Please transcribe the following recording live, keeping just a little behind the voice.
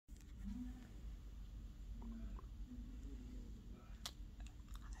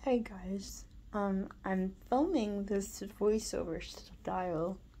Hi guys, I'm filming this voiceover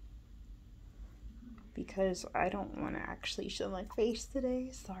style because I don't want to actually show my face today,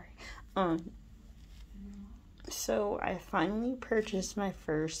 sorry. So I finally purchased my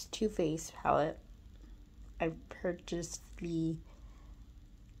first Too Faced palette. I purchased the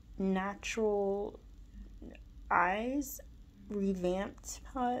Natural Eyes revamped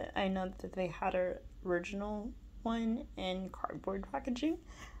palette. I know that they had an original one in cardboard packaging.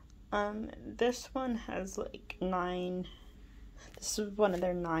 This one has like 9, this is one of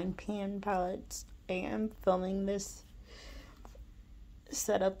their 9-pan palettes. I am filming this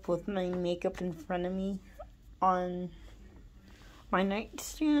set up with my makeup in front of me on my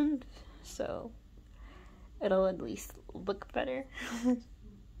nightstand, so it'll at least look better.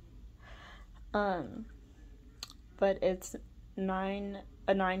 But it's a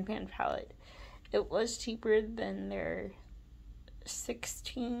 9-pan palette. It was cheaper than their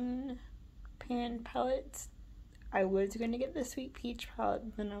 16-pan palettes. I was going to get the Sweet Peach palette,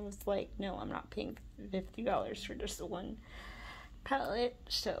 but then I was like, no, I'm not paying $50 for just the one palette,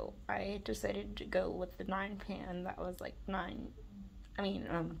 so I decided to go with the 9-pan. That was like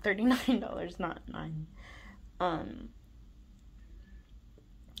 $39, not $9.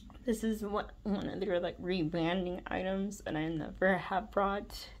 This is one of their like rebranding items, and I never have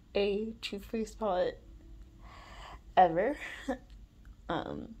brought a Too Faced palette ever.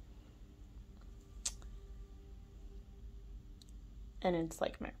 And it's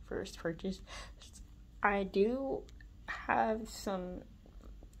like my first purchase. I do have some,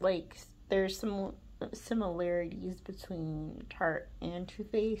 like, there's some similarities between Tarte and Too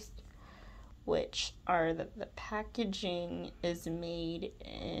Faced, which are that the packaging is made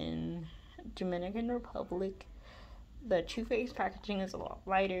in Dominican Republic. The Too Faced packaging is a lot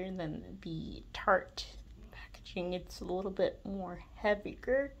lighter than the Tarte packaging. It's a little bit more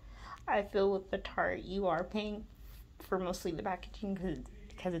heavier. I feel with the Tarte you are paying for mostly the packaging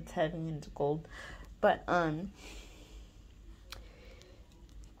because it's heavy and it's gold, but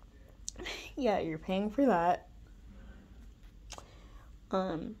yeah, you're paying for that.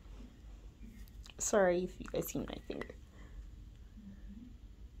 Sorry if you guys see my finger.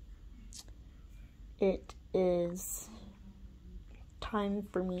 It is time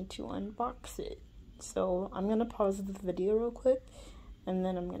for me to unbox it, so I'm gonna pause the video real quick and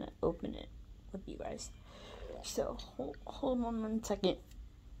then I'm gonna open it with you guys. So hold on 1 second.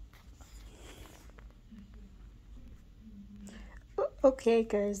 Okay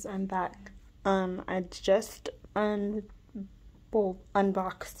guys, I'm back. I just unboxed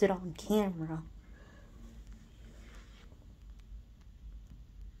it on camera.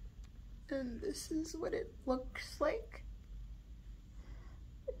 And this is what it looks like.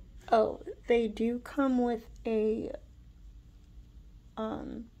 Oh, they do come with a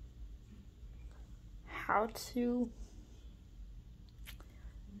how to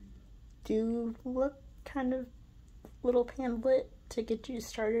do look kind of little pamphlet to get you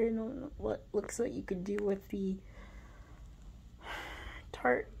started on what you could do with the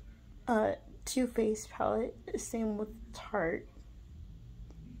Tarte Too Faced palette. Same with Tarte.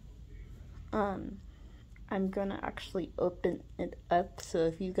 I'm gonna actually open it up, so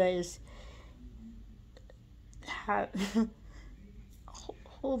if you guys have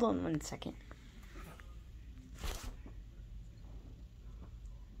hold on 1 second.